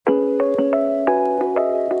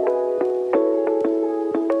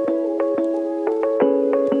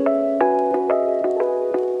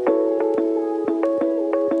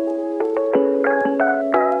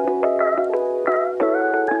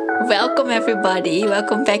Welcome, everybody.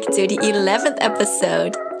 Welcome back to the 11th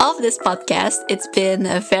episode of this podcast. It's been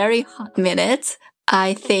a very hot minute.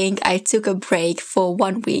 I think I took a break for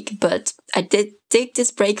 1 week, but I did take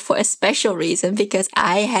this break for a special reason because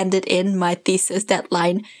I handed in my thesis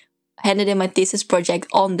project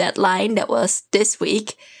on deadline. That was this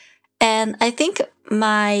week. And I think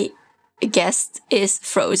my guest is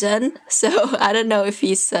frozen. So I don't know if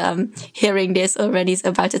he's hearing this or when he's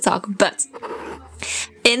about to talk. But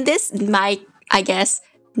in this,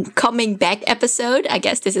 coming back episode, I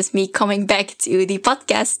guess this is me coming back to the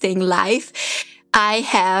podcasting live. I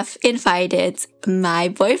have invited my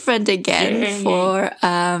boyfriend again for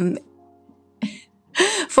an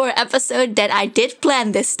episode that I did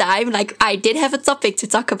plan this time. Like, I did have a topic to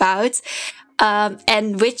talk about,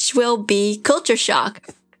 and which will be culture shock.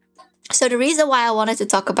 So the reason why I wanted to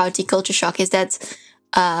talk about the culture shock is that,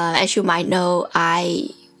 as you might know, I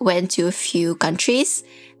went to a few countries.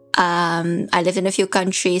 I lived in a few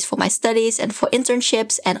countries for my studies and for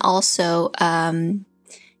internships, and also,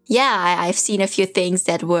 I've seen a few things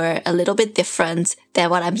that were a little bit different than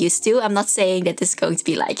what I'm used to. I'm not saying that this is going to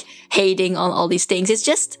be like hating on all these things. It's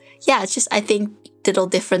just I think little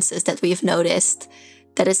differences that we've noticed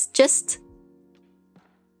that is just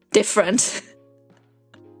different.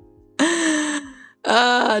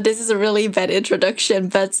 This is a really bad introduction,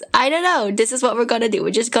 but I don't know. This is what we're gonna do.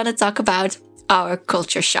 We're just gonna talk about our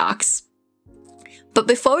culture shocks. But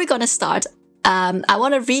before we're gonna start, I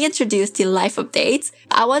want to reintroduce the live update.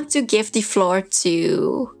 I want to give the floor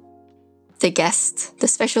to the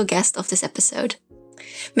special guest of this episode.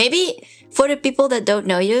 Maybe for the people that don't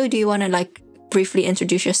know you, do you want to like briefly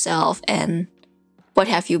introduce yourself and what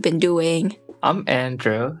have you been doing? I'm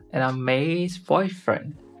Andrew, and I'm May's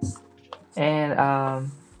boyfriend. And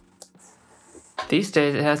these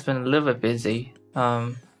days it has been a little bit busy.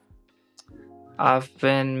 I've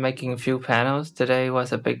been making a few panels. Today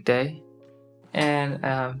was a big day. And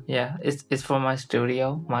it's for my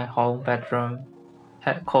studio, my home bedroom,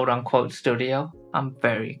 quote unquote studio. I'm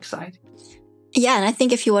very excited. Yeah, and I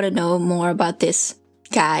think if you want to know more about this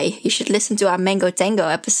guy, you should listen to our Mango Tango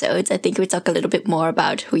episodes. I think we talk a little bit more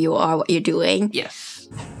about who you are, what you're doing. Yes.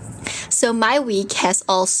 So my week has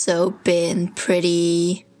also been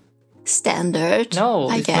pretty standard. No,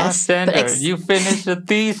 I it's guess. not standard. You finished the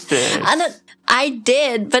thesis. I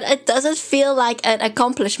did, but it doesn't feel like an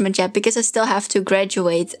accomplishment yet because I still have to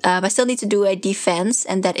graduate. I still need to do a defense,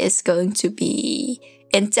 and that is going to be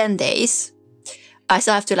in 10 days. I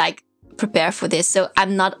still have to like prepare for this, so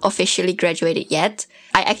I'm not officially graduated yet.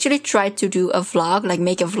 I actually tried to do a vlog, like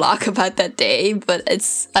make a vlog about that day, but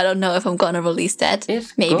I don't know if I'm gonna release that.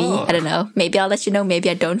 Maybe, good. I don't know. Maybe I'll let you know. Maybe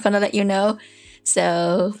I don't wanna let you know.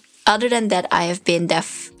 So other than that, I have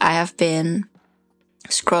been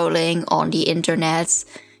scrolling on the internet,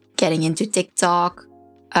 getting into TikTok,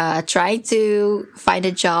 trying to find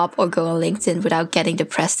a job or go on LinkedIn without getting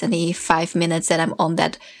depressed any 5 minutes that I'm on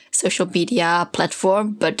that social media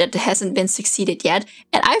platform, but that hasn't been succeeded yet.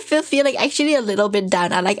 And I feel feeling actually a little bit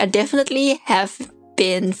down. I definitely have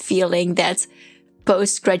been feeling that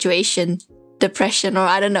post-graduation depression, or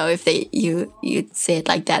I don't know if you'd say it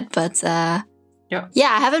like that, but I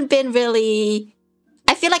haven't been really.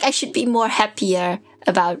 I feel like I should be more happier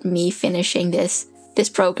about me finishing this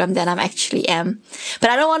program than I actually am. But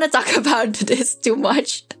I don't want to talk about this too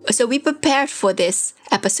much. So we prepared for this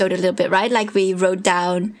episode a little bit, right? Like we wrote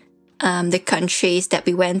down the countries that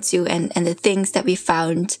we went to and the things that we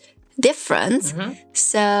found different. Mm-hmm.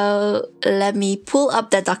 So let me pull up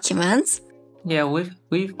the document. Yeah, we've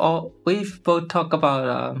both talked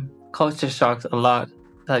about culture shocks a lot.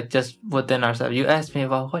 Like just within ourselves. You asked me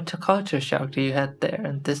about what culture shock do you had there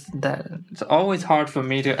and this and that. It's always hard for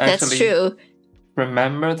me to actually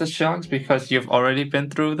remember the shocks because you've already been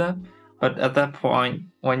through them. But at that point,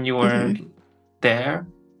 when you were there,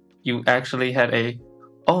 you actually had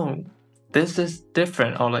this is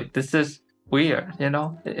different, or like this is weird, you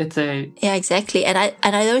know? Yeah, exactly. And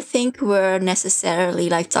I don't think we're necessarily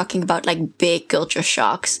like talking about like big culture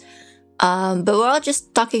shocks. But we're all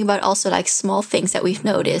just talking about also like small things that we've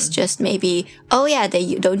noticed. Just maybe,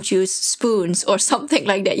 they don't use spoons or something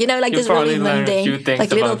like that. You know, like this really mundane,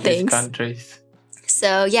 like little things. Countries.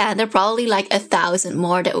 So yeah, there are probably like 1,000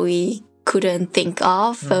 more that we couldn't think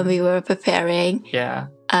of when we were preparing. Yeah.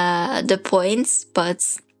 The points, but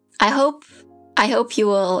I hope you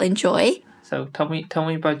will enjoy. So tell me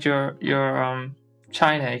about your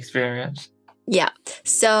China experience. Yeah.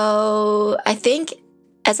 So I think.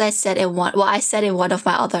 As I said in one of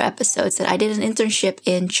my other episodes that I did an internship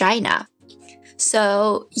in China.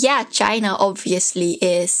 So yeah, China obviously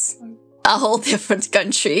is a whole different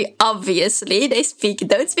country. Obviously, they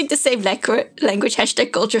don't speak the same language.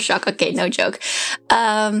 Hashtag culture shock. Okay, no joke.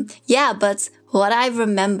 Yeah, but what I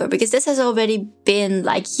remember, because this has already been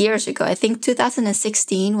like years ago. I think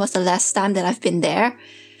 2016 was the last time that I've been there.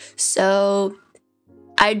 So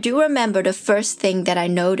I do remember the first thing that I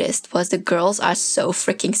noticed was the girls are so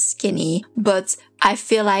freaking skinny. But I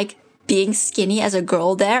feel like being skinny as a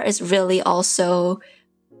girl there is really also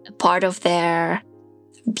part of their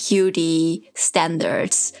beauty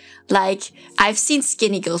standards. Like, I've seen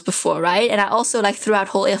skinny girls before, right? And I also, like, throughout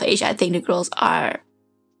whole of Asia, I think the girls are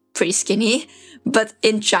pretty skinny. But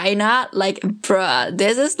in China, like, bruh,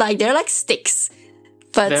 this is like, they're like sticks.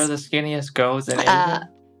 But they're the skinniest girls in Asia.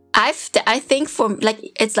 I think for, like,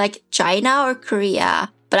 it's like China or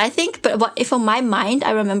Korea. But I think, if on my mind,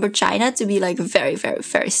 I remember China to be like very, very,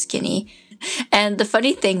 very skinny. And the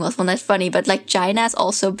funny thing was, well, not funny, but like China has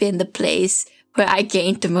also been the place where I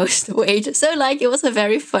gained the most weight. So like, it was a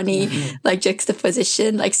very funny like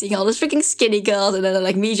juxtaposition, like seeing all those freaking skinny girls and then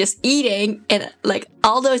like me just eating and like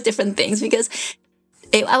all those different things, because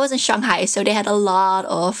I was in Shanghai. So they had a lot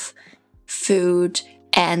of food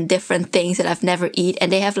and different things that I've never eaten.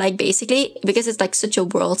 And they have like basically, because it's like such a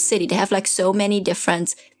world city, they have like so many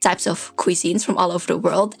different types of cuisines from all over the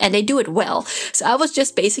world, and they do it well. So I was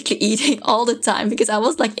just basically eating all the time because I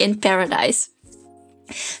was like in paradise.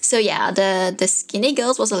 So yeah, the skinny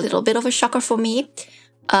girls was a little bit of a shocker for me.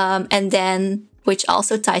 And then, which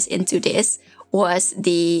also ties into this, was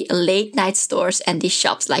the late night stores and the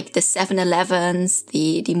shops, like the 7-Elevens,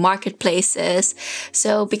 the marketplaces.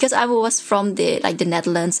 So because I was from the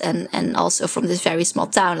Netherlands and also from this very small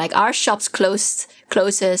town, like our shops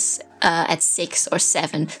closes at 6 or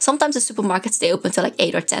 7. Sometimes the supermarkets, they open till like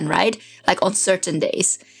 8 or 10, right? Like on certain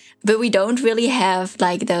days. But we don't really have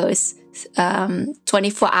like those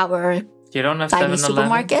 24-hour You don't have tiny 7-Eleven?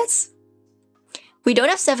 supermarkets. We don't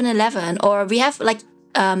have 7-Eleven, or we have like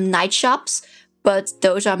night shops, but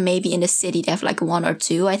those are maybe in the city. They have like 1 or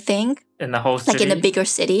 2, I think. In the whole city? Like in the bigger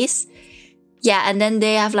cities. Yeah, and then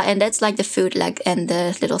they have like, and that's like the food, like, and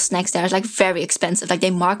the little snacks there is like very expensive. Like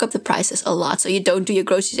they mark up the prices a lot. So you don't do your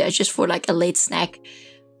groceries there just for like a late snack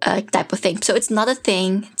type of thing. So it's not a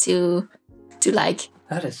thing to like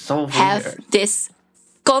that is so have weird. this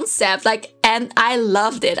concept, like, and I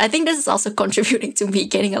loved it. I think this is also contributing to me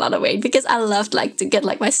gaining a lot of weight, because I loved like to get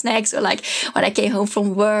like my snacks, or like when I came home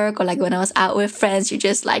from work, or like when I was out with friends, you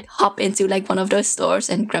just like hop into like one of those stores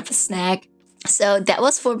and grab a snack. So that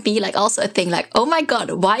was for me like also a thing, like, oh my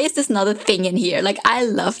god, why is this not a thing in here? Like, I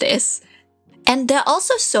love this. And there are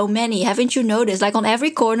also so many, haven't you noticed? Like on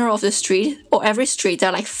every corner of the street, or every street, there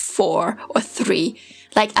are like 4 or 3.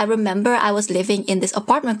 Like I remember I was living in this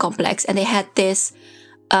apartment complex, and they had this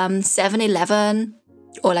 7-Eleven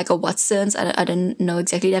or like a Watson's. I don't know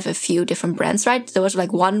exactly. They have a few different brands, right? There was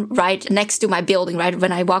like one right next to my building, right?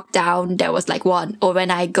 When I walked down, there was like one. Or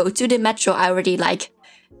when I go to the metro, I already like,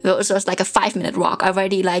 it was like a 5-minute walk. I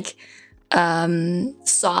already like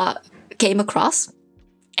came across,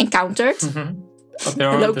 encountered,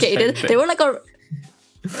 located. They were like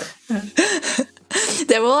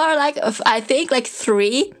there were like, I think like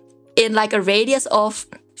 3 in like a radius of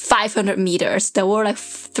 500 meters. There were like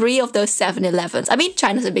 3 of those 7-Elevens. I mean,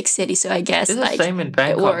 China's a big city, so I guess it's like the same in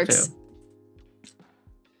Bangkok, it works. too.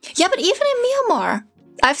 Yeah, but even in Myanmar,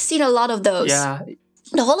 I've seen a lot of those. Yeah.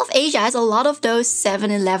 The whole of Asia has a lot of those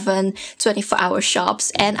 7-Eleven 24-hour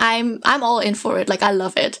shops, and I'm all in for it. Like, I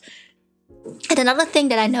love it. And another thing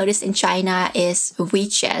that I noticed in China is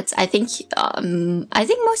WeChat. I think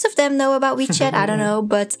most of them know about WeChat. I don't know,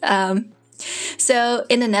 but so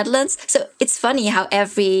in the Netherlands, so it's funny how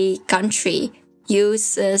every country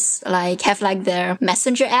uses have like their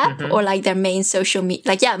messenger app or like their main social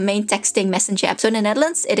media, main texting messenger app. So in the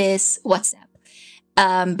Netherlands, it is WhatsApp.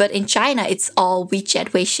 But in China, it's all WeChat,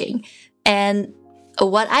 Weixin. And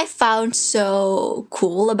what I found so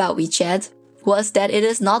cool about WeChat was that it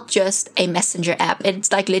is not just a messenger app.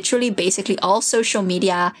 It's like literally basically all social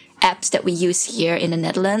media apps that we use here in the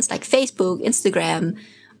Netherlands, like Facebook, Instagram,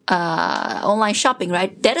 online shopping,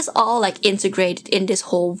 right? That is all like integrated in this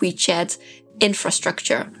whole WeChat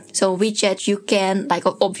infrastructure. So WeChat, you can like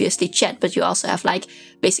obviously chat, but you also have like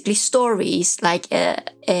basically stories, like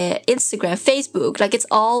Instagram, Facebook, like it's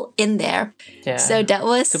all in there. Yeah. So that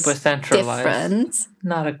was super centralized. Different.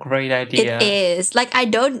 Not a great idea. It is. Like I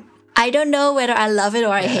don't know whether I love it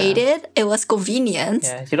or I hate it. It was convenient.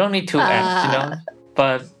 Yeah, you don't need 2 apps,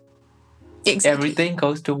 but exactly. Everything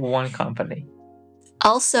goes to one company.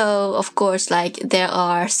 Also, of course, like there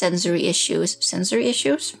are sensory issues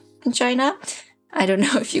in China. I don't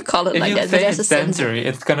know if you call it If like you that, but say there's it's a sensor. sensory,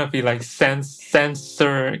 it's gonna be like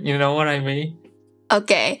sensor. You know what I mean?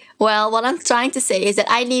 Okay. Well, what I'm trying to say is that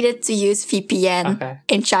I needed to use VPN Okay.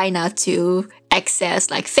 in China to access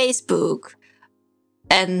like Facebook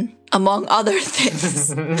and among other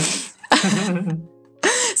things.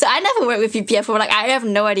 So I never worked with VPN for I have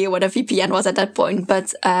no idea what a VPN was at that point.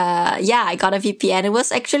 But yeah, I got a VPN. It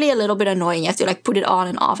was actually a little bit annoying. You have to like put it on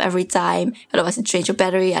and off every time. Otherwise it change your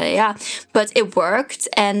battery. Yeah. But it worked.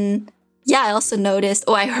 And yeah, I also noticed,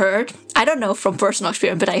 I heard, I don't know from personal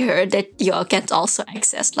experience, but I heard that you can also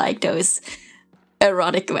access like those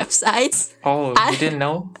erotic websites. Oh, you didn't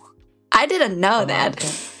know? I didn't know that. Okay.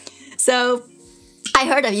 So I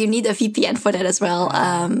heard that you need a VPN for that as well.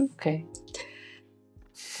 Okay.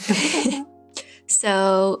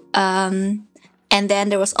 So, and then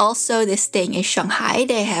there was also this thing in Shanghai.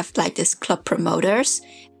 They have like this club promoters,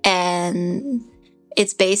 and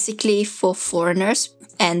it's basically for foreigners.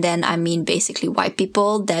 And then I mean basically white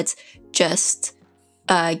people that just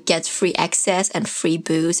get free access and free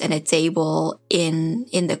booze and a table in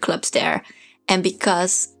the clubs there. And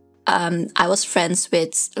because I was friends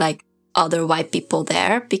with like other white people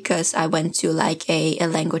there, because I went to like a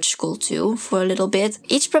language school too for a little bit.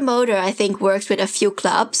 Each promoter, I think, works with a few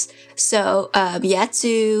clubs. So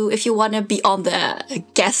if you want to be on the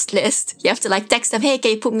guest list, you have to like text them, hey,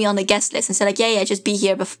 can you put me on the guest list? And say like, yeah, just be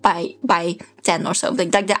here by 10 or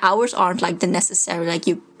something. Like the hours aren't like the necessary, like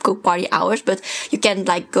you go party hours, but you can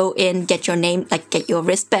like go in, get your name, like get your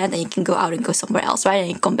wristband, and you can go out and go somewhere else, right?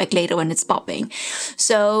 And you come back later when it's popping.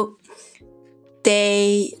 So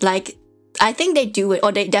they like, I think they do it,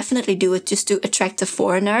 or they definitely do it just to attract the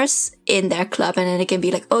foreigners in their club. And then it can be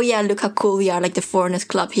like, oh yeah, look how cool we are, like the foreigners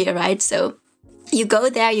club here, right? So you go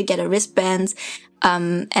there, you get a wristband,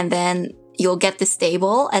 and then you'll get this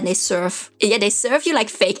table, and they serve you like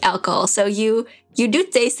fake alcohol. So you do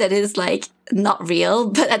taste that it's like not real,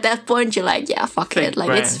 but at that point you're like, yeah, fuck Fake it. Like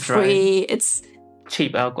brand, it's free, right? it's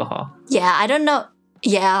cheap alcohol. Yeah, I don't know.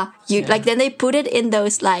 Yeah, like then they put it in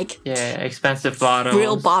those like expensive bottles,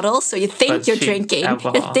 real bottles. So you think you're cheap drinking,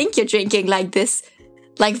 alcohol. you think you're drinking like this,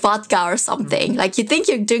 like vodka or something. Like you think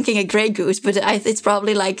you're drinking a Grey Goose, but it's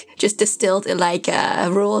probably like just distilled in like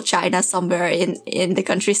rural China somewhere in the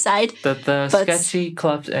countryside. The sketchy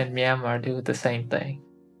clubs in Myanmar do the same thing.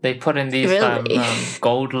 They put in these Really?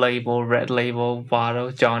 gold label, red label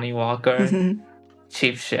bottles, Johnny Walker, Mhm.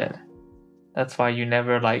 cheap shit. That's why you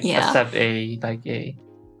never accept a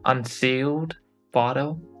unsealed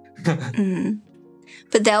bottle. Mhm.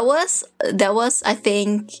 But that was I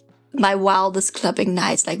think my wildest clubbing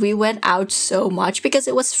nights. Like we went out so much because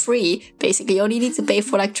it was free. Basically, you only need to pay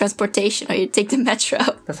for like transportation, or you take the metro.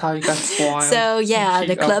 That's how you got spoiled. So yeah,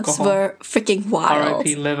 the clubs alcohol. were freaking wild.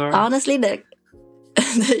 R.I.P. liver. Honestly, the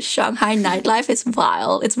Shanghai nightlife is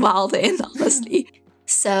wild. It's wild honestly.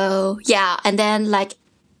 So yeah, and then like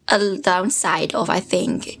a downside of I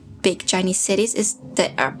think big Chinese cities is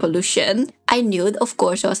the air pollution. I knew, of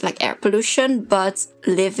course, there was like air pollution, but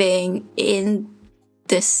living in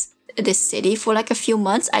this city for like a few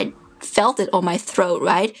months, I felt it on my throat,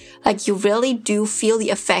 right? Like you really do feel the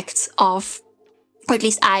effects of, or at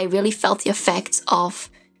least I really felt the effects of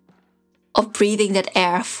breathing that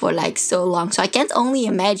air for like so long. So I can't only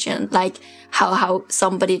imagine like how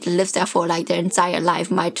somebody that lives there for like their entire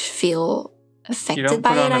life might feel affected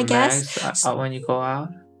by it, I guess. Mask when you go out?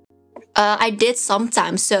 I did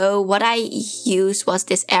sometimes. So what I used was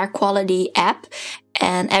this air quality app,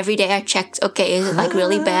 and every day I checked, okay, is it like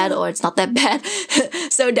really bad or it's not that bad?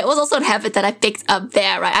 So that was also a habit that I picked up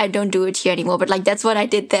there, right? I don't do it here anymore, but like that's what I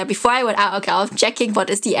did there. Before I went out, okay, I was checking what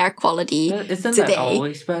is the air quality Isn't today. that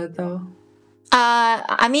always bad though?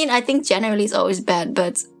 I mean, I think generally it's always bad,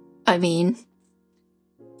 but I mean,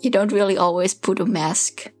 you don't really always put a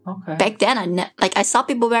mask. Okay. Back then, I saw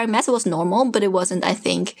people wearing masks. It was normal, but it wasn't, I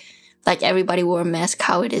think, like everybody wore a mask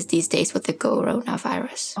how it is these days with the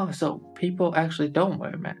coronavirus. Oh, so people actually don't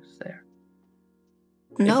wear masks there?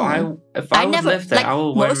 No. If I never live there, like I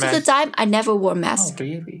will wear most masks. of the time. I never wore mask. Oh,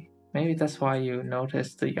 really? Maybe that's why you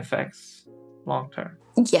notice the effects long term.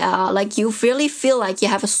 Yeah, like you really feel like you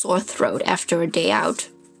have a sore throat after a day out.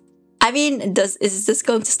 I mean, is this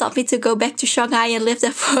going to stop me to go back to Shanghai and live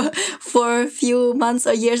there for a few months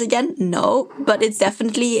or years again? No, but it's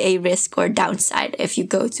definitely a risk or downside if you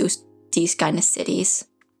go to these kind of cities.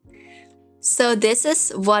 So this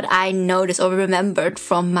is what I noticed or remembered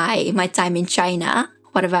from my time in China.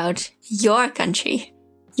 What about your country?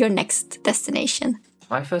 Your next destination?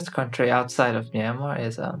 My first country outside of Myanmar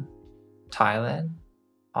is Thailand.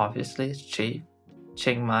 Obviously, it's cheap.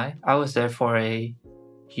 Chiang Mai. I was there for a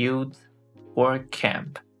youth work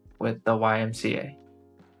camp. with the YMCA.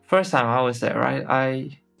 First time I was there, right?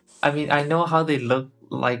 I mean, I know how they look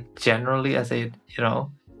like generally as a,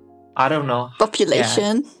 I don't know.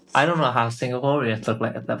 Population. Yeah, I don't know how Singaporeans look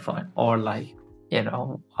like at that point, or like,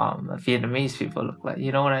 Vietnamese people look like.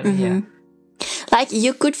 You know what I mean? Yeah. Like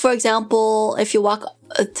you could, for example, if you walk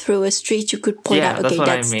through a street, you could point out, okay,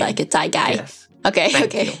 that's like a Thai guy. Yes. Okay, Thank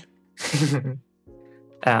okay.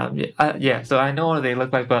 you. So I know what they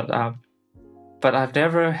look like, but I've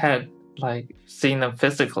never had like seen them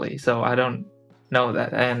physically, so I don't know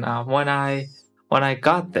that. And when I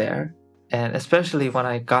got there, and especially when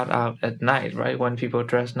I got out at night, right, when people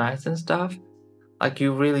dress nice and stuff, like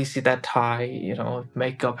you really see that Thai,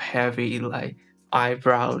 makeup heavy, like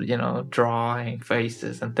eyebrow, drawing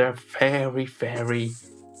faces, and they're very, very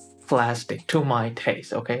plastic to my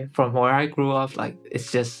taste. Okay, from where I grew up, like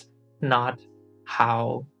it's just not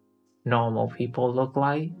how normal people look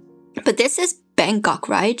like. But this is Bangkok,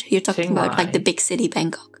 right? You're talking Chiang about like Mai. the big city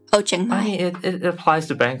Bangkok. Oh, Chiang Mai. I mean, it applies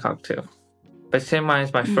to Bangkok too, but Chiang Mai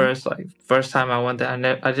is my first time I went there. I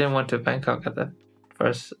didn't went to Bangkok at the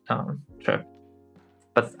first trip,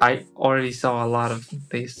 but I already saw a lot of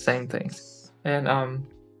these same things, and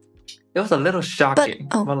it was a little shocking.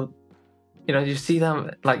 Well, you see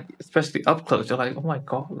them like, especially up close, you're like, oh my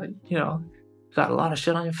god, like you got a lot of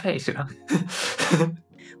shit on your face,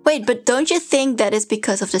 Wait, but don't you think that is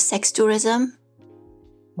because of the sex tourism?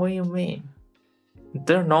 What do you mean?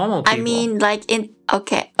 They're normal people. I mean, like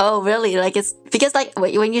okay. Oh, really? Like it's because like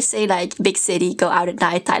when you say like big city, go out at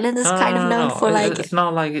night, Thailand is kind of known for like. It's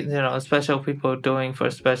not like special people doing for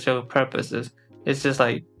special purposes. It's just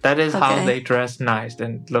like that is how they dress nice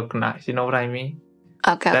and look nice. You know what I mean?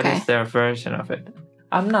 Okay. That is their version of it.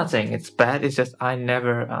 I'm not saying it's bad. It's just I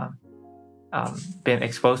never been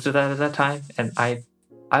exposed to that at that time, and I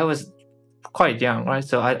was quite young, right?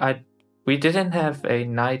 So we didn't have a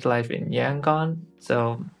nightlife in Yangon,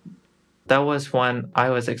 so that was when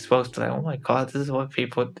I was exposed to like, oh my god, this is what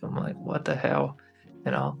people do. I'm like, what the hell,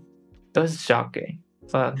 It was shocking,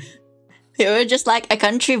 but you were just like a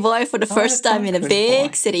country boy for the first time in a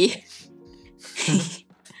big city.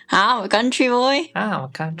 I'm a country boy. I'm a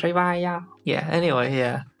country boy, yeah. Yeah. Anyway,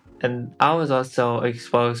 yeah, and I was also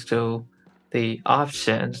exposed to the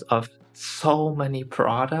options of so many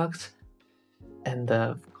products and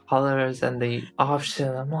the colors and the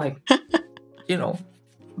option. I'm like,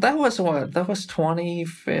 that was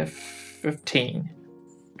 2015,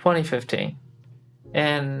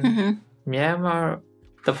 and Myanmar.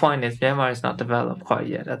 The point is, Myanmar is not developed quite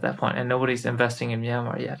yet at that point, and nobody's investing in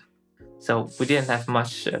Myanmar yet. So we didn't have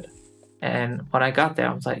much shit. And when I got there,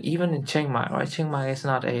 I was like, even in Chiang Mai, right? Chiang Mai is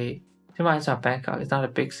not Bangkok. It's not a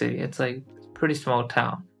big city. It's like a pretty small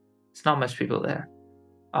town. It's not much people there.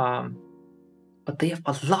 But they have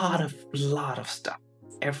a lot of stuff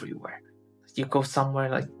everywhere. You go somewhere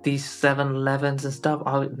like these 7-Elevens and stuff,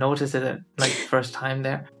 I'll notice it like first time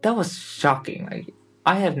there. That was shocking. Like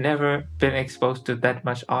I have never been exposed to that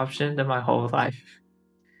much options in my whole life.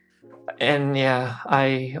 And yeah,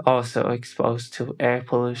 I also exposed to air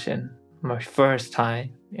pollution my first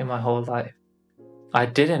time in my whole life. I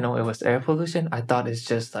didn't know it was air pollution. I thought it's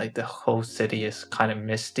just like the whole city is kind of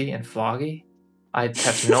misty and foggy. I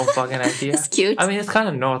have no fucking idea. It's cute. I mean, it's kind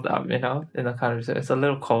of north up, in the country. It's a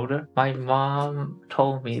little colder. My mom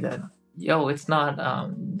told me that, yo, it's not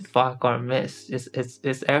fog or mist.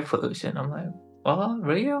 It's air pollution. I'm like, oh,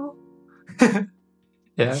 real?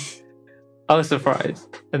 Yeah. I was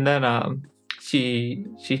surprised. And then she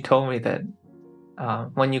told me that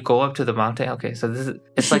when you go up to the mountain, okay, so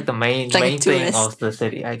it's like the main thing of the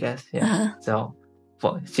city, I guess. Yeah. So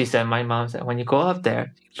she said, my mom said, when you go up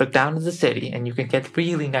there, look down at the city and you can get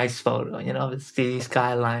really nice photo, the city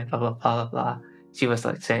skyline, blah, blah, blah, blah, blah. She was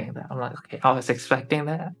like saying that. I'm like, okay, I was expecting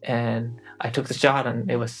that. And I took the shot and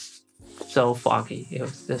it was so foggy. It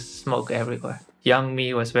was just smoke everywhere. Young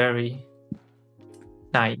me was very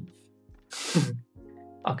naive.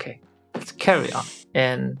 Okay, let's carry on.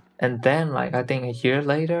 And then like I think a year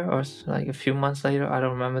later or like a few months later, I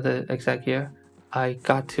don't remember the exact year, I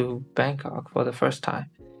got to Bangkok for the first time.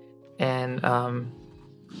 And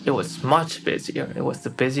it was much busier. It was the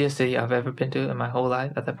busiest city I've ever been to in my whole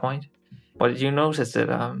life at that point. But you notice that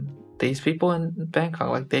these people in Bangkok,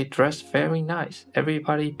 like they dress very nice.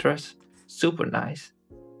 Everybody dressed super nice.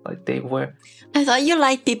 Like they were. I thought you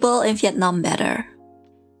liked people in Vietnam better.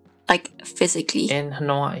 Like physically. In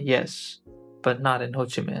Hanoi, yes. But not in Ho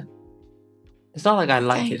Chi Minh. It's not like I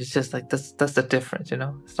like it. It's just like that's the difference,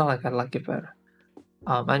 It's not like I like it better.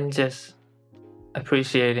 I'm just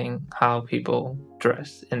appreciating how people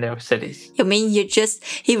dress in their cities. I mean,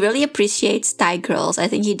 he really appreciates Thai girls. I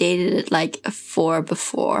think he dated it like a 4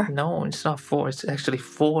 before. No, it's not 4. It's actually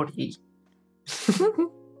 40.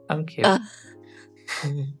 I'm kidding.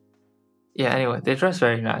 Yeah, anyway, they dress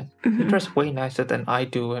very nice. They dress way nicer than I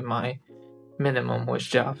do in my minimum wage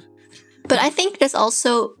job. But I think it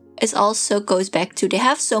also goes back to they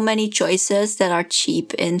have so many choices that are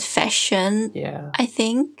cheap in fashion. Yeah. I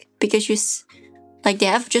think because they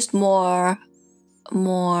have just more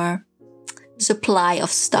supply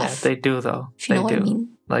of stuff. Yeah, they do though. If you know what I mean.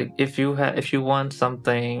 Like if you want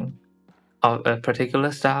something of a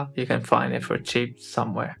particular style, you can find it for cheap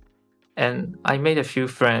somewhere. And I made a few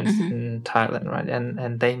friends in Thailand, right?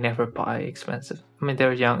 And they never buy expensive. I mean,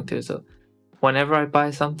 they're young too, so whenever I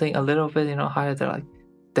buy something a little bit, higher, they're like,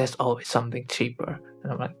 "There's always something cheaper,"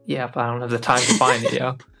 and I'm like, "Yeah, but I don't have the time to find it,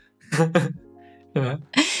 yo." Yeah.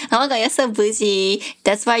 Oh my god, you're so bougie.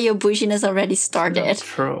 That's why your bouginess already started. Not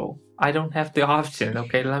true. I don't have the option.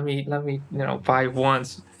 Okay, let me buy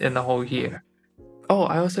once in the whole year. Oh,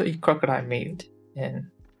 I also eat crocodile meat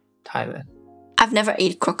in Thailand. I've never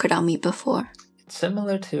ate crocodile meat before. It's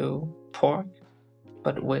similar to pork,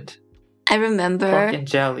 but with pork and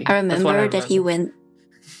jelly. I remember that he went.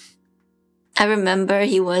 I remember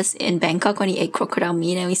he was in Bangkok when he ate crocodile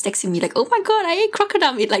meat, and he's texting me like, "Oh my god, I ate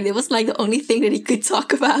crocodile meat!" Like it was like the only thing that he could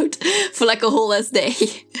talk about for like a whole ass day.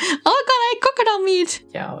 Oh my god, I ate crocodile meat.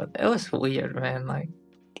 Yeah, it was weird, man. Like,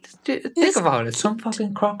 think about it. Some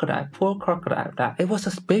fucking crocodile, poor crocodile. It was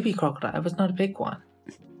a baby crocodile. It was not a big one.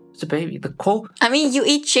 It's a baby. I mean, you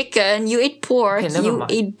eat chicken, you eat pork, you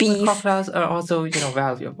eat beef. Crocodiles are also,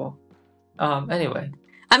 valuable. Anyway.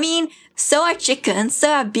 I mean, so are chickens, so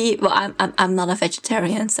are beef. Well, I'm not a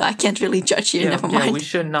vegetarian, so I can't really judge you. Never mind. Yeah, we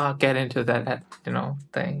should not get into that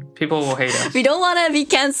thing. People will hate us. We don't want to be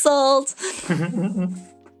cancelled.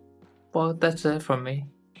 Well, that's it from me.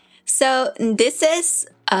 So this is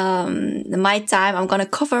my time. I'm gonna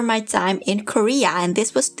cover my time in Korea, and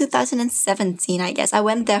this was 2017, I guess. I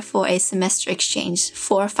went there for a semester exchange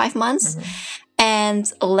for 5 months, and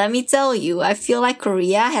let me tell you, I feel like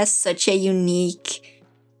Korea has such a unique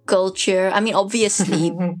culture. I mean,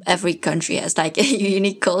 obviously, every country has like a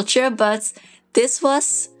unique culture, but this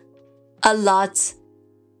was a lot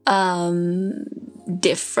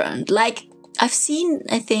different. Like, I've seen,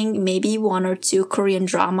 I think, maybe 1 or 2 Korean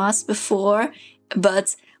dramas before,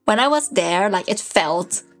 but when I was there, like, it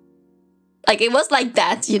felt like it was like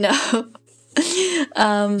that, You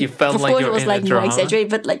felt like you were in a drama? More exaggerated,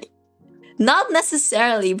 but like, not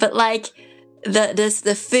necessarily, but like,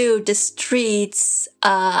 the food, the streets,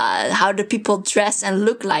 how the people dress and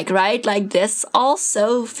look like, right? Like this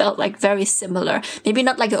also felt like very similar. Maybe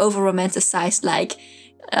not like over romanticized, like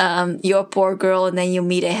you're a poor girl and then you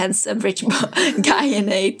meet a handsome rich guy in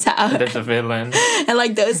a town. There's a villain. And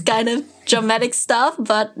like those kind of dramatic stuff.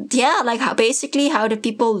 But yeah, like how the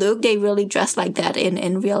people look, they really dress like that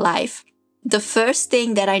in real life. The first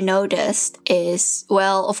thing that I noticed is,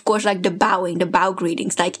 well, of course, like the bow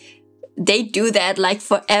greetings, like they do that like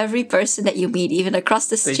for every person that you meet, even across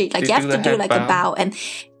the street. Like you have to do like a bow, and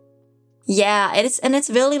yeah, it's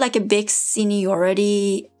really like a big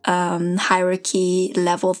seniority hierarchy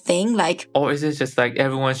level thing. Like, or is it just like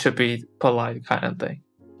everyone should be polite kind of thing?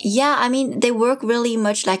 Yeah, I mean, they work really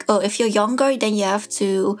much like, oh, if you're younger, then you have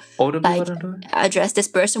to like address this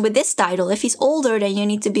person with this title. If he's older, then you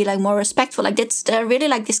need to be like more respectful. Like they're really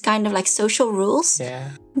like this kind of like social rules.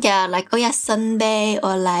 Yeah, like, oh yeah, Sunbae,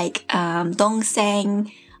 or like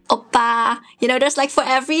Dongseng, Oppa. There's like for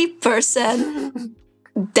every person,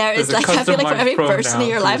 there's like, I feel like for every person in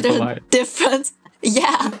your life, there's a different,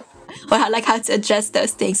 or how to address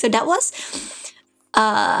those things. So that was,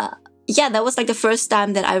 that was like the first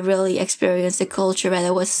time that I really experienced a culture where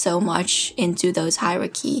there was so much into those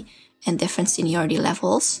hierarchy and different seniority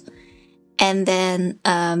levels. And then,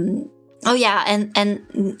 and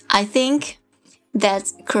I think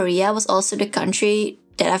that Korea was also the country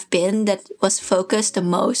that I've been that was focused the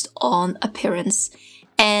most on appearance.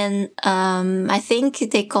 And I think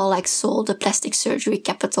they call like Seoul the plastic surgery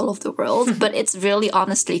capital of the world, but it's really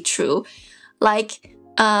honestly true. Like,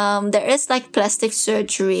 there is like plastic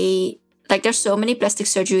surgery, like there's so many plastic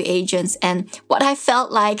surgery agents, and what I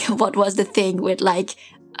felt like, what was the thing with like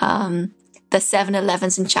the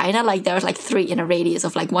 7-Elevens in China, like there's like 3 in a radius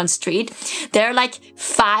of like 1 street. There are like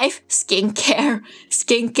 5 skincare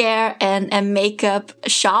and makeup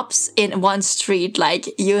shops in 1 street.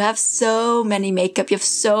 Like you have so many makeup, you have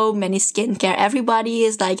so many skincare. Everybody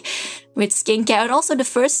is like with skincare. And also the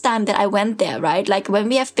first time that I went there, right? Like when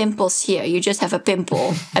we have pimples here, you just have a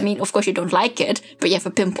pimple. I mean, of course you don't like it, but you have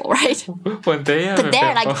a pimple, right? When they have But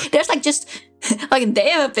there, like, there's like just, like they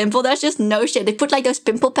have a pimple, there's just no shit. They put like those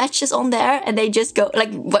pimple patches on there and they just go,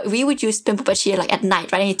 like, we would use pimple patch here like at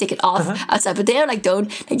night, right? And you take it off outside. But they like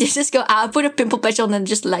don't, they just go out, put a pimple patch on and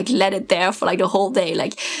just like let it there for like the whole day.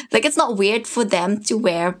 Like it's not weird for them to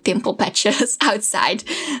wear pimple patches outside.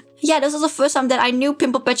 Yeah, this was the first time that I knew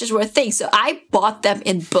pimple patches were a thing. So I bought them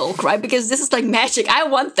in bulk, right? Because this is like magic. I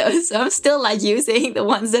want those. So I'm still like using the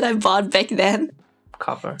ones that I bought back then.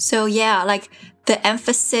 Cover. So yeah, like the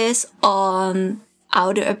emphasis on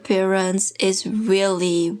outer appearance is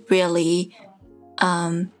really, really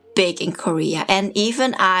big in Korea. And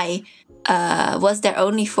even I was there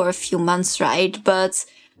only for a few months, right? But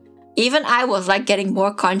even I was like getting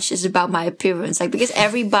more conscious about my appearance, like because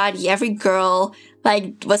every girl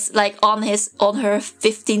like was like on her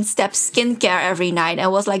 15-step skincare every night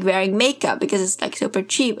and was like wearing makeup because it's like super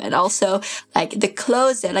cheap. And also like the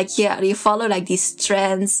clothes that like, yeah, you follow like these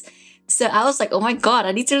trends. So I was like, oh my God,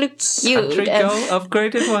 I need to look cute. Country girl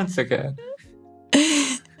upgraded once again.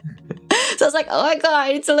 So I was like, oh my God,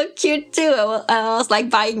 I need to look cute too. I was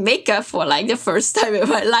like buying makeup for like the first time in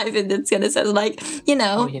my life in that kind of sense. Like, you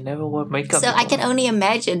know. Oh, you never wore makeup So before. I can only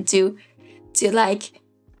imagine to like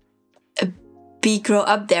grow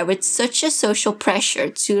up there with such a social pressure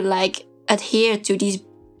to like adhere to these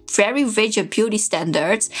very rigid beauty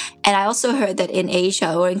standards. And I also heard that in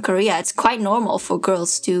Asia or in Korea, it's quite normal for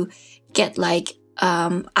girls to get like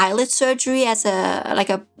eyelid surgery as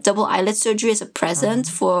a double eyelid surgery as a present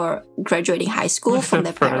for graduating high school from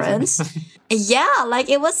their parents. Yeah, like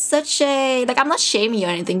it was such a, like I'm not shaming you or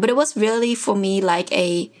anything, but it was really for me like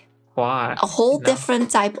a whole different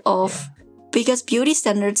type of, because beauty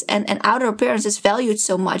standards and outer appearance is valued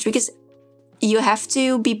so much because you have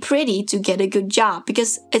to be pretty to get a good job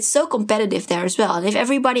because it's so competitive there as well. And if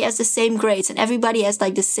everybody has the same grades and everybody has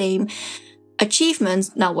like the same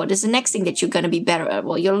achievements, now what is the next thing that you're going to be better at?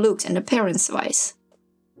 Well, your looks and appearance wise.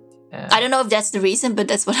 Yeah. I don't know if that's the reason, but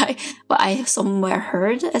that's what I somewhere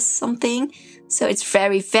heard as something. So it's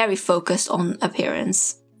very, very focused on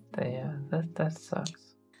appearance. Yeah, that sucks.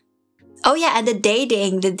 Oh yeah, and the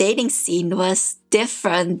dating scene was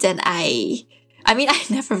different than I mean, I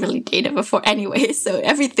never really dated before anyway, so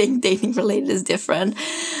everything dating related is different.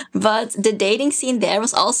 But the dating scene there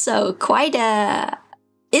was also quite a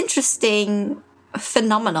interesting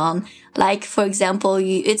phenomenon. Like, for example,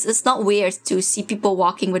 it's not weird to see people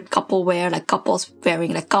walking with couple wear, like couples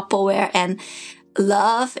wearing like couple wear. And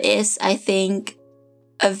love is, I think,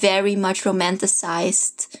 a very much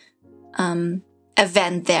romanticized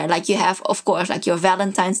event there. Like you have, of course, like your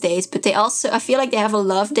Valentine's days, but they also, I feel like they have a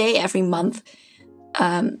love day every month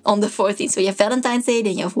on the 14th. So you have Valentine's Day,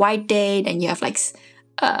 then you have White Day, then you have like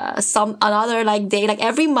another like day. Like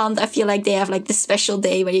every month, I feel like they have like this special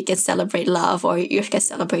day where you can celebrate love or you can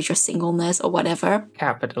celebrate your singleness or whatever.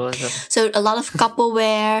 Capitalism. So a lot of couple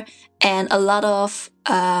wear and a lot of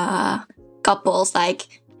couples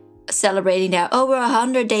like celebrating their over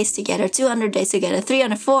 100 days together, 200 days together,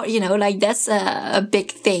 304, you know, like that's a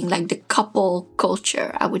big thing, like the couple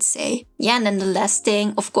culture, I would say. Yeah, and then the last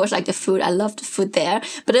thing, of course, like the food. I love the food there,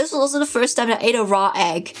 but this was also the first time I ate a raw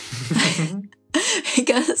egg.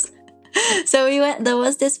 Because so we went, there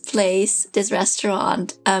was this place, this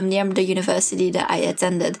restaurant near the university that I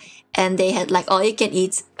attended, and they had like all you can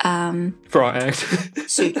eat raw eggs.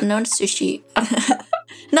 Not sushi.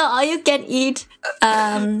 No, all you can eat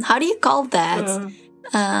how do you call that?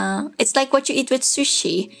 It's like what you eat with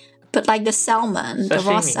sushi, but like the salmon, the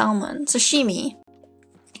raw salmon, sashimi.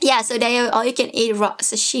 Yeah, so they all you can eat raw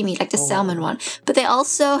sashimi, like the salmon one. But they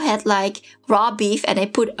also had like raw beef and they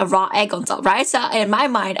put a raw egg on top, right? So in my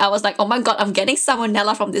mind, I was like, oh my God, I'm getting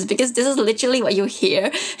salmonella from this because this is literally what you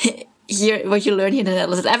hear. What you learn here in the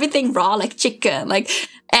Netherlands. Everything raw, like chicken, like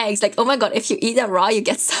eggs. Like, oh my God, if you eat that raw, you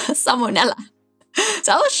get salmonella.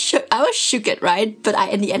 So I was shook it, right? But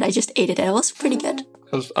in the end, I just ate it and it was pretty good.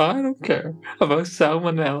 Because I don't care about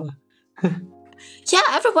salmonella. Yeah,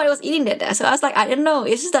 everybody was eating that there. So I was like, I don't know.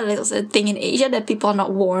 Is this a thing in Asia that people are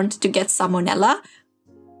not warned to get salmonella?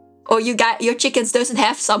 Or your chickens doesn't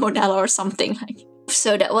have salmonella or something like.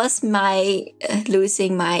 So that was my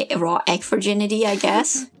losing my raw egg virginity, I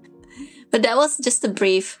guess. But that was just a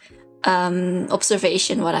brief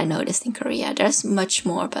observation what I noticed in Korea. There's much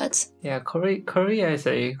more, but yeah, Korea is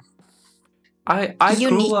a I grew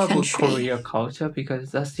unique up with country. Korea culture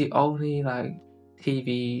because that's the only like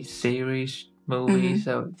TV series, movies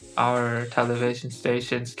that our television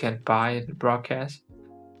stations can buy and broadcast.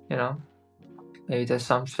 You know, maybe there's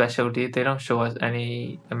some specialty. They don't show us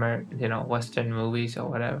any American, Western movies or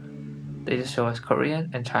whatever. They just show us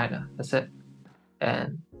Korean and China. That's it.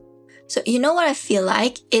 And So you know what I feel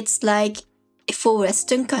like? It's like for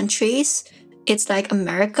Western countries, it's like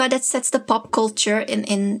America that sets the pop culture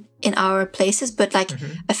in our places. But like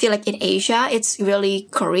I feel like in Asia, it's really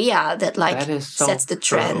Korea that like that is so sets the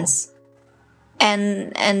true. trends.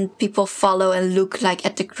 And people follow and look like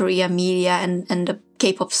at the Korea media and the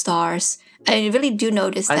K-pop stars. I really do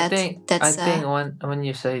notice that. I think when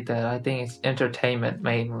you say that, I think it's entertainment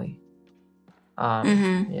mainly.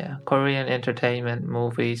 Yeah, Korean entertainment,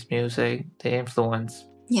 movies, music, they influence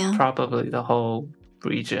probably the whole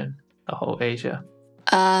region, the whole Asia.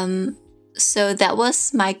 So that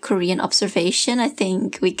was my Korean observation. I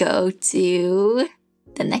think we go to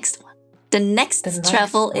the next one. The next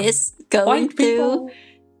travel is going to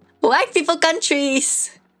white people countries.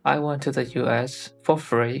 I went to the US for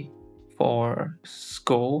free for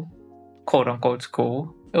school, quote unquote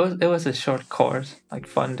school. It was a short course, like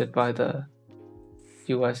funded by the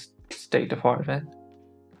US State Department.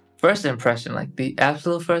 First impression, like the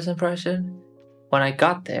absolute first impression, when I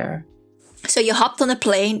got there. So you hopped on a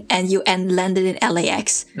plane and you landed in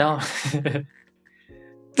LAX. No.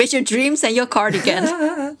 With your dreams and your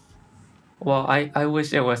cardigan. Well, I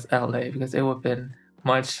wish it was LA because it would have been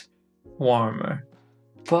much warmer.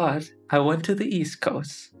 But I went to the East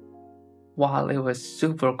Coast while it was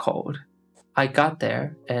super cold. I got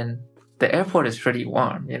there and the airport is pretty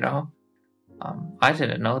warm, I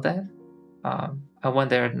didn't know that. I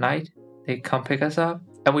went there at night. They come pick us up,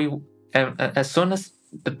 and as soon as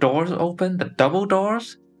the doors open, the double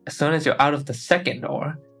doors, as soon as you're out of the second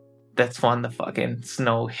door, that's when the fucking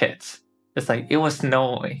snow hits. It's like it was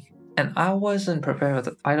snowing, and I wasn't prepared with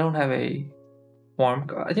it. I don't have a warm.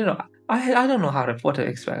 I don't know what to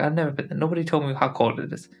expect. I've never been there. Nobody told me how cold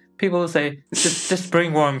it is. People say just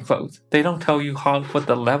bring warm clothes. They don't tell you what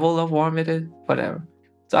the level of warm it is. Whatever.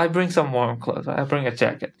 So I bring some warm clothes. I bring a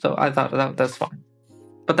jacket. So I thought that's fine.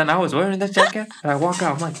 But then I was wearing the jacket and I walk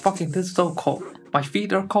out. I'm like, fucking, this is so cold. My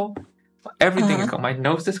feet are cold. Everything is cold. My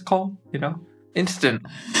nose is cold, Instant.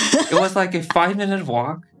 It was like a 5-minute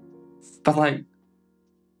walk. But like,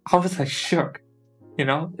 I was like shook.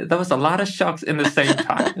 There was a lot of shocks in the same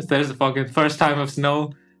time. There's the fucking first time of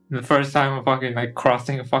snow and the first time of fucking like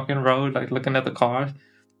crossing a fucking road, like looking at the cars.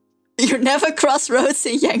 You never crossed roads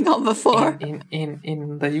in Yangon before?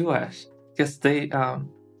 In the US. Because they, I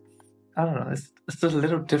don't know, it's a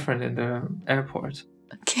little different in the airport.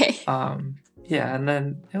 Okay. Yeah, and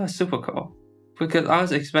then it was super cool. Because I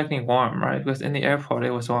was expecting warm, right? Because in the airport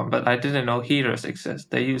it was warm, but I didn't know heaters exist.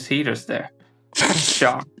 They use heaters there.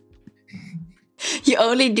 Shock. You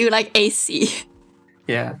only do like AC.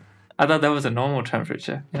 Yeah. I thought that was a normal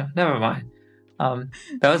temperature. Never mind.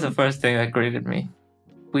 That was the first thing that greeted me.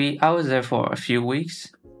 I was there for a few weeks,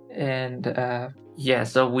 and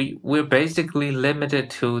so we're basically limited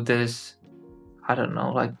to this, I don't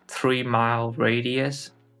know, like 3-mile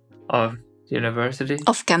radius of university.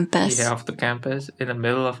 Of campus. Yeah, of the campus in the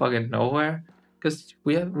middle of fucking nowhere. Because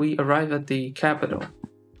we arrived at the capital,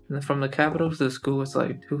 and from the capital to the school it's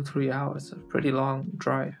like 2-3 hours. A pretty long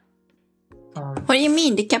drive. What do you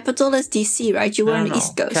mean? The capital is DC, right? You were on the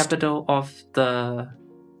East Coast. Capital of the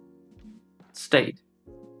state.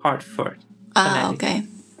 Hartford. Okay.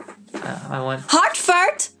 I went.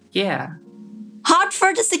 Hartford? Yeah.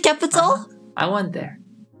 Hartford is the capital? I went there.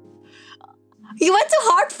 You went to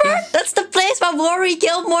Hartford? That's the place where Rory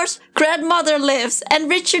Gilmore's grandmother lives and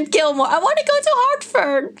Richard Gilmore. I want to go to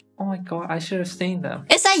Hartford. Oh my god, I should have seen them.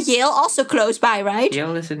 Is that Yale also close by, right?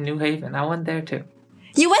 Yale is in New Haven. I went there too.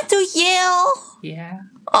 You went to Yale? Yeah.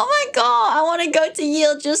 Oh my god, I want to go to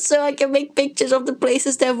Yale just so I can make pictures of the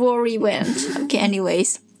places that Rory went. Okay,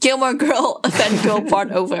 anyways. Gilmore Girl, event girl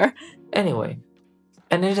part over. Anyway,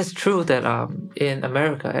 and it is true that in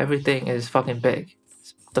America everything is fucking big.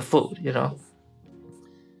 The food,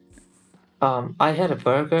 I had a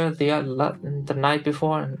burger the night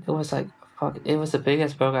before, and it was like it was the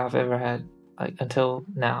biggest burger I've ever had, like until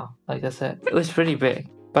now. Like I said, it was pretty big,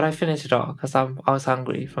 but I finished it all because I was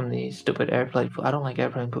hungry from the stupid airplane food. I don't like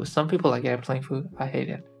airplane food. Some people like airplane food. I hate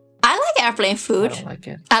it. I like airplane food. I don't like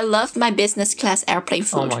it. I love my business class airplane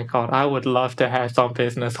food. Oh my god, I would love to have some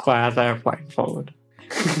business class airplane food.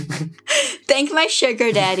 Thank my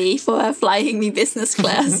sugar daddy for flying me business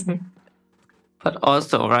class. But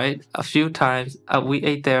also, right, a few times we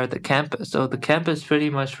ate there at the campus. So the campus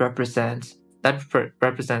pretty much represents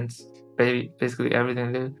basically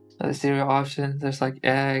everything. The cereal options. There's like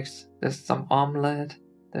eggs. There's some omelet.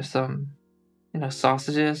 There's some,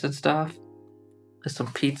 sausages and stuff. There's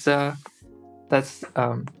some pizza. That's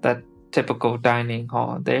that typical dining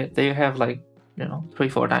hall. They have like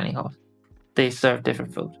 3-4 dining halls. They serve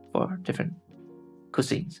different food for different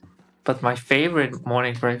cuisines. But my favorite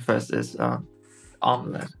morning breakfast is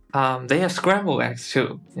omelet. They have scrambled eggs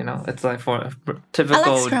too. It's like for a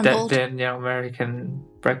typical American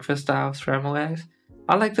breakfast style scrambled eggs.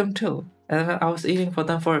 I like them too, and I was eating for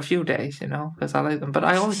them for a few days, because I like them. But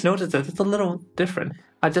I always noticed that it's a little different.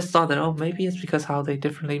 I just thought that maybe it's because how they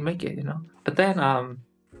differently make it, But then I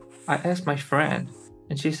asked my friend,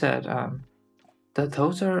 and she said that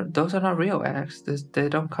those are not real eggs. They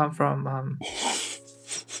don't come from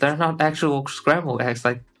they're not actual scrambled eggs.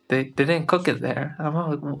 Like they didn't cook it there. I'm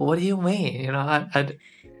like, what do you mean? I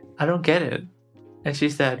don't get it. And she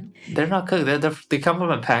said they're not cooked. They come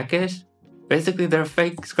from a package. Basically, they're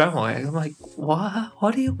fake scrambled eggs. I'm like, what?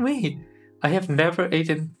 What do you mean? I have never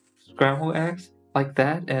eaten scrambled eggs like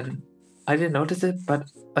that, and I didn't notice it.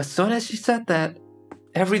 But as soon as she said that,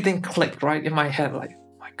 everything clicked right in my head. Like,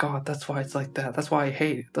 oh my God, that's why it's like that. That's why I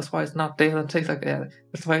hate it. That's why it's not. It doesn't taste like that.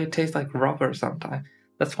 That's why it tastes like rubber sometimes.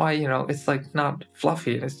 That's why it's like not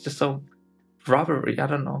fluffy. It's just so rubbery. I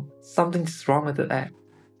don't know. Something's wrong with the egg.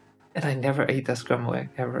 And I never ate that scrambled egg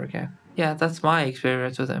ever again. Yeah, that's my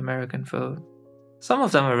experience with American food. Some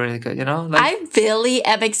of them are really good, I really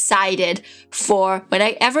am excited for when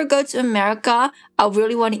I ever go to America. I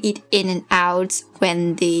really want to eat In-N-Out,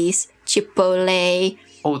 Wendy's, Chipotle.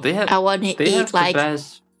 Oh, they have. I want to eat like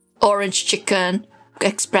best, orange chicken,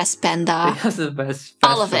 Express Panda. They have the best.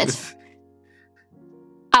 All of it.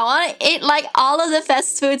 I want to eat like all of the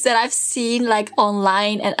fast foods that I've seen like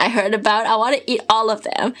online and I heard about. I want to eat all of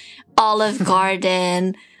them. Olive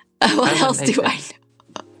Garden. What else do I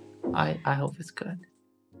know? I hope it's good.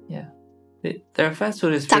 Yeah. Their fast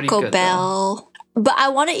food is pretty good. Taco Bell. But I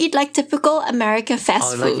want to eat like typical American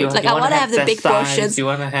fast food. Like I want to have the big portions. You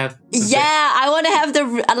want to have... I want to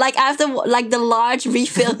have the large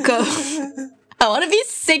refill Coke. I want to be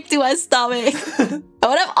sick to my stomach. I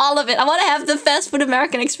want to have all of it. I want to have the fast food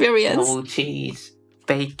American experience. Oh, cheese.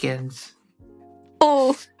 Bacons.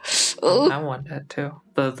 Oh. I want that too.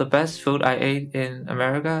 The best food I ate in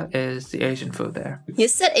America is the Asian food there. You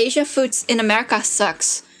said Asian food in America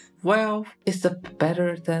sucks. Well, it's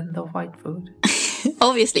better than the white food.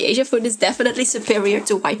 Obviously, Asian food is definitely superior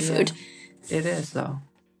to white food. It is though.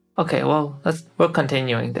 Okay, well, we're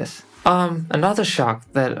continuing this. Another shock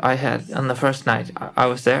that I had on the first night I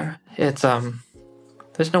was there. It's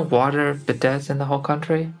there's no water bidets in the whole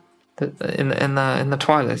country. In the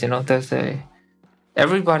toilets, there's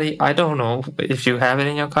everybody. I don't know if you have it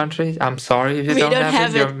in your country. I'm sorry if you don't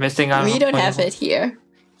have it. You're missing out. We don't have it here.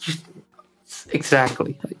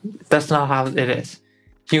 Exactly. That's not how it is.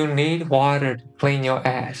 You need water to clean your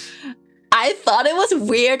ass. I thought it was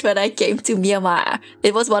weird when I came to Myanmar.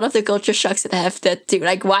 It was one of the culture shocks that I have that too.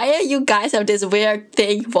 Like, why are you guys have this weird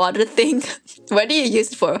thing, water thing? What do you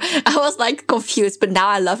use it for? I was like confused, but now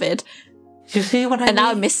I love it. You see what I mean? And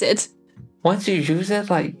now I miss it. Once you use it,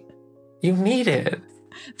 like, you need it.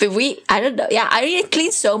 But I don't know. Yeah, I need to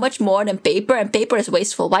clean so much more than paper, and paper is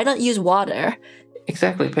wasteful. Why not use water?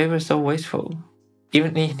 Exactly, paper is so wasteful.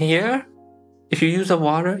 Even in here, if you use the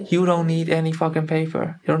water, you don't need any fucking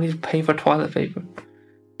paper. You don't need paper toilet paper.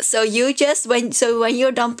 So you just when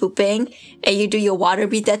you're done pooping and you do your water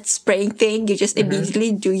bidet spraying thing, you just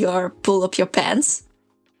immediately pull up your pants.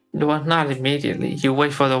 Well, not immediately. You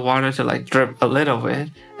wait for the water to like drip a little bit,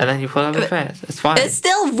 and then you pull up your pants. It's fine. It's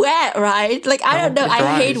still wet, right? Like I don't know.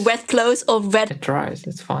 I hate wet clothes or wet. It dries.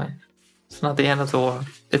 It's fine. It's not the end of the world.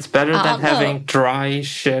 It's better than having dry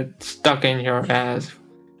shit stuck in your ass.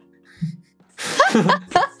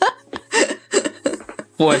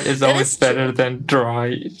 What is always better than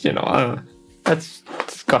dry? That's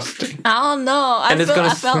disgusting. I don't know. It's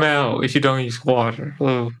gonna smell if you don't use water.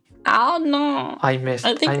 Ooh. I don't know. I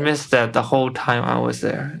missed that the whole time I was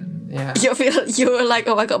there. Yeah. You were like,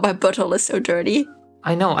 oh my God, my butthole is so dirty.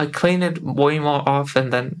 I know. I clean it way more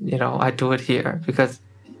often than I do it here because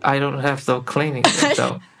I don't have the cleaning.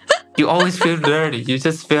 So you always feel dirty. You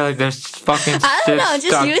just feel like there's fucking I don't know,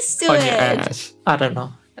 just used to on your ass. I don't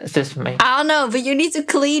know. It's just me. I don't know, but you need to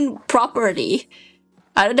clean properly.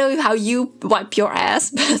 I don't know how you wipe your ass,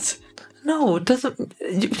 but no, it doesn't.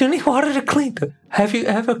 You need water to clean them. Have you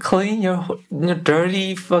ever cleaned your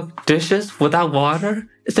dirty dishes without water?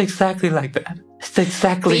 It's exactly like that. It's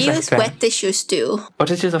exactly like that. We use wet tissues too. Wet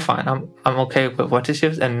tissues are fine. I'm okay with wet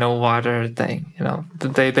tissues and no water thing.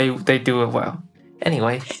 They do it well.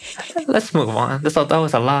 Anyway, let's move on. That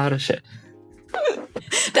was a lot of shit.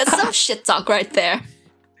 That's some shit talk right there.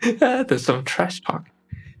 There's some trash talk.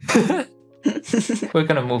 We're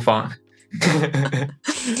gonna move on.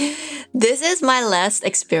 This is my last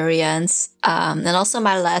experience, and also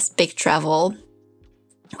my last big travel,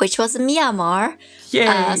 which was Myanmar.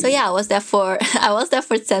 Yay! So yeah, I was there for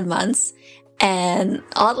 10 months, and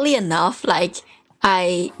oddly enough, like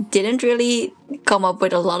I didn't really come up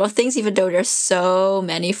with a lot of things, even though there's so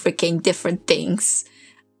many freaking different things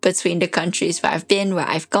between the countries where I've been, where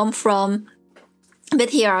I've come from. But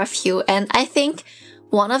here are a few, and I think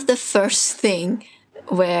one of the first thing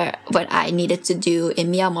what I needed to do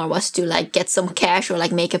in Myanmar was to like get some cash or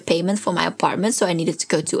like make a payment for my apartment. So I needed to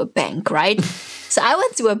go to a bank, right? So I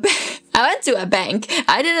went to a bank.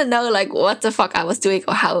 I didn't know like what the fuck I was doing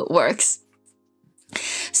or how it works.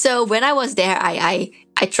 So when I was there, I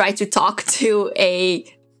tried to talk to a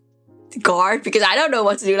guard because I don't know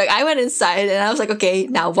what to do. Like I went inside and I was like, okay,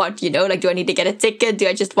 now what? Like, do I need to get a ticket? Do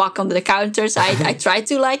I just walk on the counter? So I tried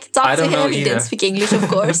to like talk to him. He didn't speak English, of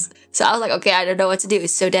course. So I was like, okay, I don't know what to do.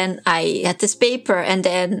 So then I had this paper and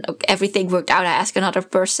then everything worked out. I asked another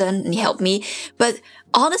person and he helped me. But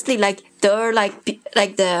honestly, like there are like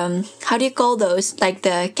the, how do you call those? Like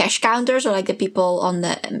the cash counters or like the people on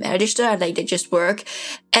the register and like they just work.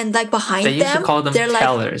 And like behind them, they used to call them they're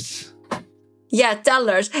tellers. Yeah,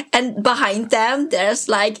 tellers. And behind them, there's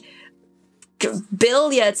like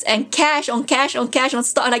billions and cash on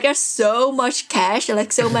stock. Like there's so much cash and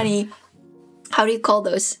like so many, how do you call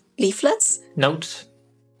those? Leaflets? Notes?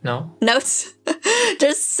 No? Notes.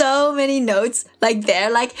 There's so many notes like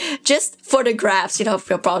there, like just for the grabs, you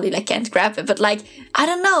probably like can't grab it, but like, I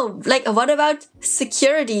don't know, like what about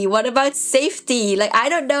security? What about safety? Like, I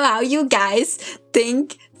don't know how you guys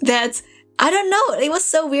think that. I don't know. It was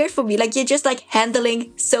so weird for me. Like you're just like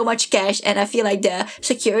handling so much cash, and I feel like the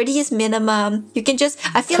security is minimum. You can just.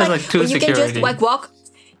 I feel like you can just like walk.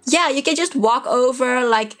 Yeah, you can just walk over,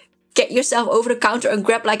 like get yourself over the counter and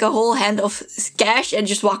grab like a whole hand of cash and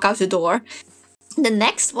just walk out the door. The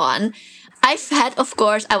next one, of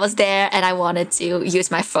course, I was there and I wanted to use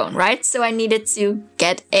my phone, right? So I needed to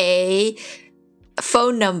get a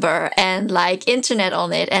phone number and like internet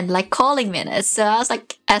on it and like calling minutes. So I was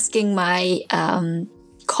like asking my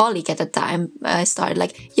colleague at the time. I started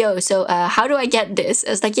like, yo, so how do I get this?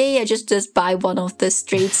 I was like, yeah, just buy one of the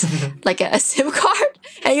streets like a SIM card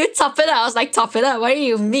and you top it up. I was like, top it up? What do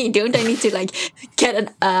you mean? Don't I need to like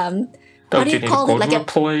get an what do you call it? Like a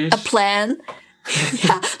plan?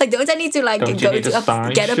 Yeah, like don't I need to like get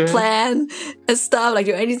a plan and stuff? Like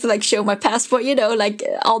do I need to like show my passport? Like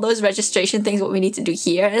all those registration things. What we need to do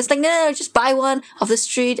here? And it's like no, just buy one off the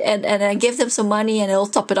street and then give them some money and it'll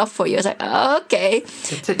top it up for you. I was like, oh, okay.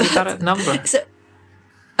 You got a number. So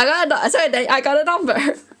I got a number.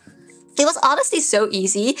 It was honestly so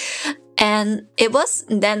easy. And it was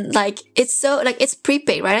then like it's so like it's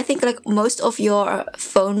prepaid, right? I think like most of your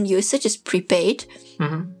phone usage is prepaid.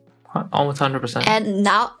 Mm-hmm. Almost 100%. And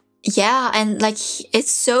now, yeah, and like it's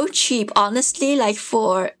so cheap. Honestly, like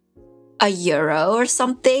for €1 or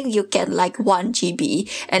something, you get like 1 GB.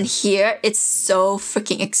 And here it's so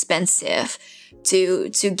freaking expensive to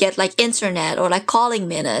get like internet or like calling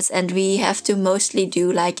minutes. And we have to mostly do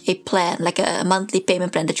like a plan, like a monthly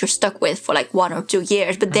payment plan that you're stuck with for like 1 or 2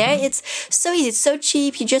 years. But there it's so easy, it's so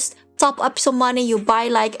cheap. You just top up some money, you buy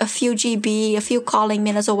like a few GB, a few calling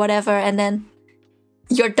minutes or whatever, and then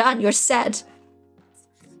you're done, you're set.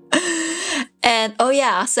 And oh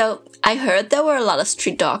yeah, so I heard there were a lot of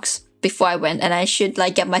street dogs before I went, and I should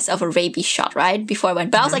like get myself a rabies shot, right? Before I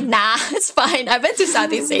went. But I was like, nah, it's fine. I've been to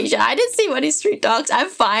Southeast Asia. I didn't see many street dogs. I'm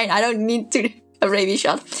fine. I don't need a rabies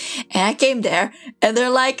shot. And I came there, and there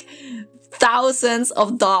are like thousands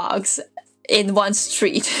of dogs in one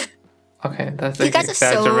street. Okay, that's an you guys have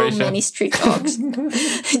so many street dogs.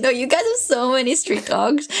 No, you guys have so many street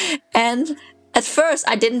dogs. And at first,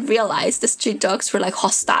 I didn't realize the street dogs were like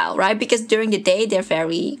hostile, right? Because during the day, they're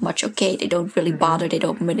very much okay. They don't really bother. They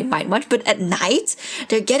don't really bite much. But at night,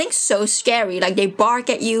 they're getting so scary. Like they bark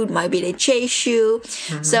at you. Maybe they chase you.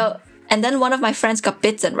 So, and then one of my friends got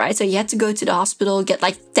bitten, right? So you had to go to the hospital, get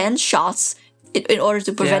like 10 shots in order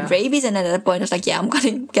to prevent rabies. And then at that point, I was like, yeah, I'm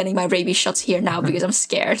getting my rabies shots here now because I'm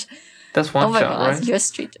scared. That's one shot, right? You're a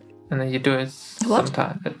street dog. And then you do it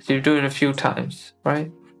sometimes. You do it a few times,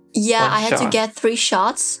 right? Yeah, I had to get 3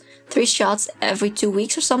 shots every 2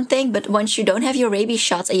 weeks or something. But once you don't have your rabies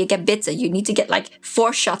shots and you get bitten, you need to get like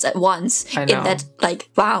 4 shots at once in that like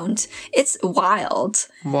round. It's wild.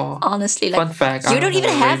 Wow. Honestly, like fun fact, you don't even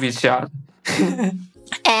have a rabies shot.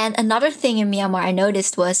 And another thing in Myanmar I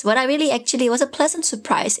noticed was what I really actually was a pleasant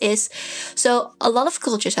surprise is, so a lot of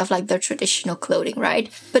cultures have like their traditional clothing, right?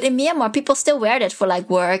 But in Myanmar, people still wear that for like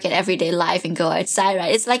work and everyday life and go outside,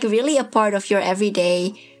 right? It's like really a part of your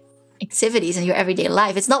everyday activities and your everyday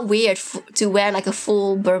life. It's not weird to wear like a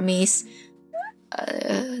full Burmese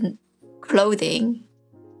clothing.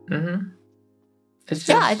 It's just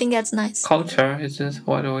Yeah, I think that's nice. culture. It's just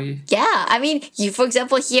what we. Yeah, I mean, for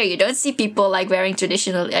example, here you don't see people like wearing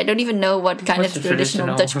traditional. I don't even know what kind What's of the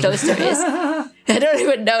traditional Dutch clothes there is. I don't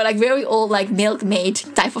even know, like very old, like milkmaid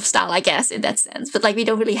type of style, I guess, in that sense. But like we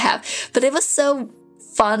don't really have. But it was so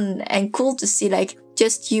fun and cool to see like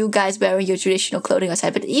just you guys wearing your traditional clothing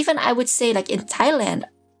outside. But even I would say like in Thailand,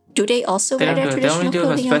 do they also They wear don't their do it. They only traditional do it for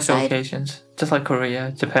clothing special outside? occasions, just like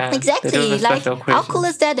Korea, Japan. They do Exactly. it for Like special how occasions. cool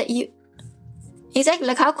is that you? Exactly.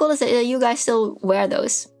 Like how cool is it that you guys still wear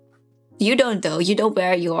those? You don't though. You don't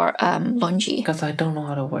wear your longi. Because I don't know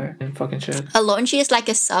how to wear it in fucking shit. A longi is like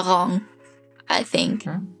a sarong, I think.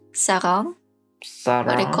 Sarong?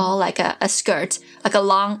 What they call like a skirt, like a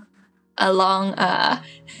long. How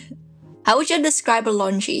would you describe a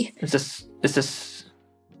longi? It's just.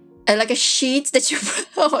 Like a sheet that you.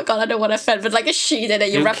 Oh my god, I don't want to offend, but like a sheet and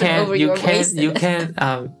then you wrap it over your waist. You can't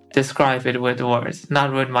describe it with words,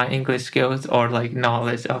 not with my English skills or like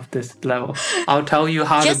knowledge of this level. I'll tell you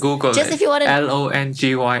how to Google just it. If you want to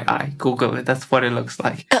LONGYI. Google it. That's what it looks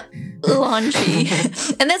like. Longi.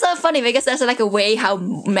 And that's so funny because there's like a way how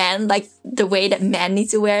men, like the way that men need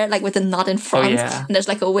to wear it, like with the knot in front. Oh, yeah. And there's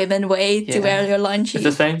like a women way to wear your longi. It's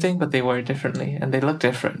the same thing, but they wear it differently, and they look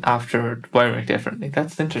different after wearing it differently.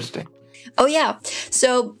 That's interesting. Oh yeah.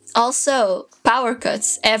 So also power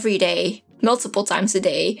cuts every day, multiple times a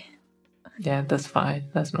day. Yeah, that's fine.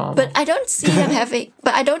 That's normal. But I don't see them having.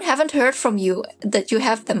 But haven't heard from you that you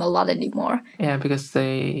have them a lot anymore. Yeah, because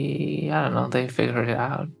I don't know, they figured it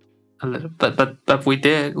out a little. But we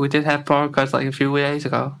did have power cuts like a few days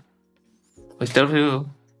ago. We still do.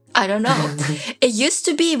 I don't know. It used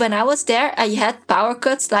to be when I was there, I had power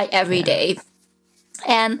cuts like every day.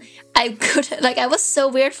 And I couldn't, like, I was so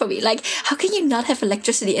weird for me. Like, how can you not have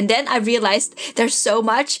electricity? And then I realized there's so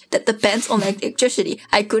much that depends on electricity.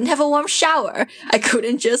 I couldn't have a warm shower. I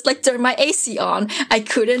couldn't just, like, turn my AC on. I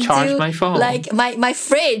couldn't charge my phone. Like, my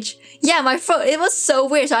fridge. Yeah, my phone. It was so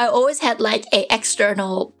weird. So I always had, like, a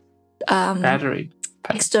external... battery.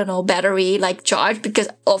 External battery, like, charge because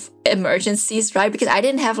of emergencies, right? Because I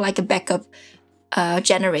didn't have, like, a backup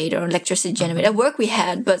generator or electricity generator. At work we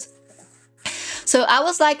had, but... So I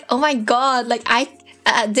was like, oh my god, like I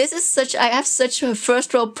have such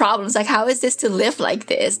first world problems. Like, how is this to live like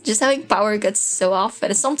this? Just having power cuts so often.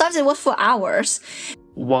 And sometimes it was for hours.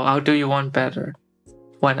 Well, how do you want better?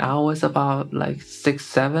 When I was about like 6,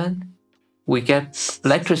 7, we get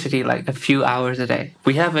electricity like a few hours a day.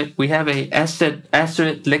 We have a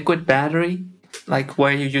acid liquid battery, like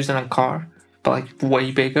where you use in a car, but like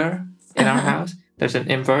way bigger in our house. There's an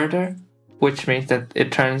inverter, which means that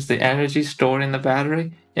it turns the energy stored in the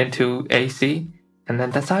battery into AC. And then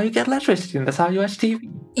that's how you get electricity, and that's how you watch TV.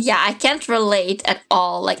 Yeah, I can't relate at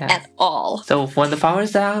all, at all. So when the power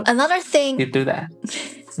is out, another thing you do that.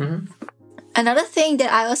 Another thing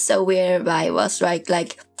that I was so weird by was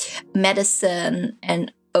like medicine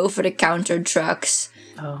and over-the-counter drugs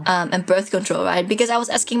and birth control, right? Because I was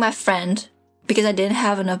asking my friend, because I didn't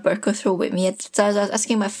have enough birth control with me, so I was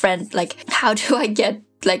asking my friend, like, how do I get...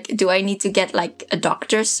 Like, do I need to get, like, a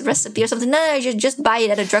doctor's recipe or something? No, you just buy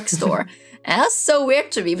it at a drugstore. And that's so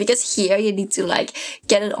weird to me, because here you need to, like,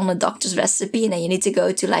 get it on a doctor's recipe, and then you need to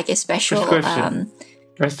go to, like, a special...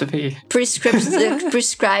 recipe.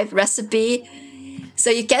 prescribed recipe.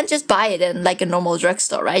 So you can't just buy it in, like, a normal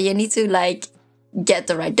drugstore, right? You need to, like, get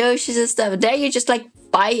the right doses and stuff. And there you just, like,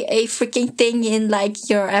 buy a freaking thing in, like,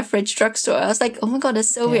 your average drugstore. I was like, oh my god, that's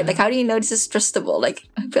so weird. Like, how do you know this is trustable? Like,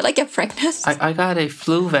 I feel like I'm pregnant. I got a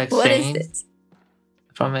flu vaccine. What is this?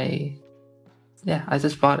 From I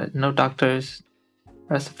just bought it. No doctor's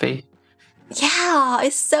recipe. Yeah,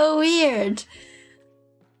 it's so weird.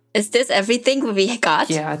 Is this everything we got?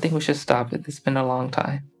 Yeah, I think we should stop it. It's been a long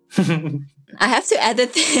time. I have to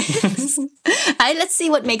edit this. Let's see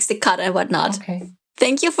what makes the cut and whatnot. Okay.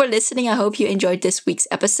 Thank you for listening. I hope you enjoyed this week's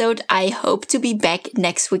episode. I hope to be back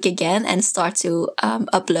next week again and start to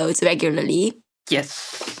upload regularly.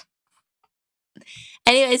 Yes.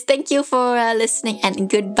 Anyways, thank you for listening and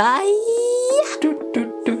goodbye.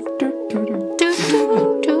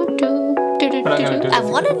 I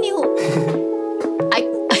want a new...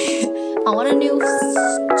 I want a new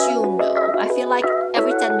tune though. I feel like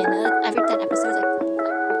every 10 minutes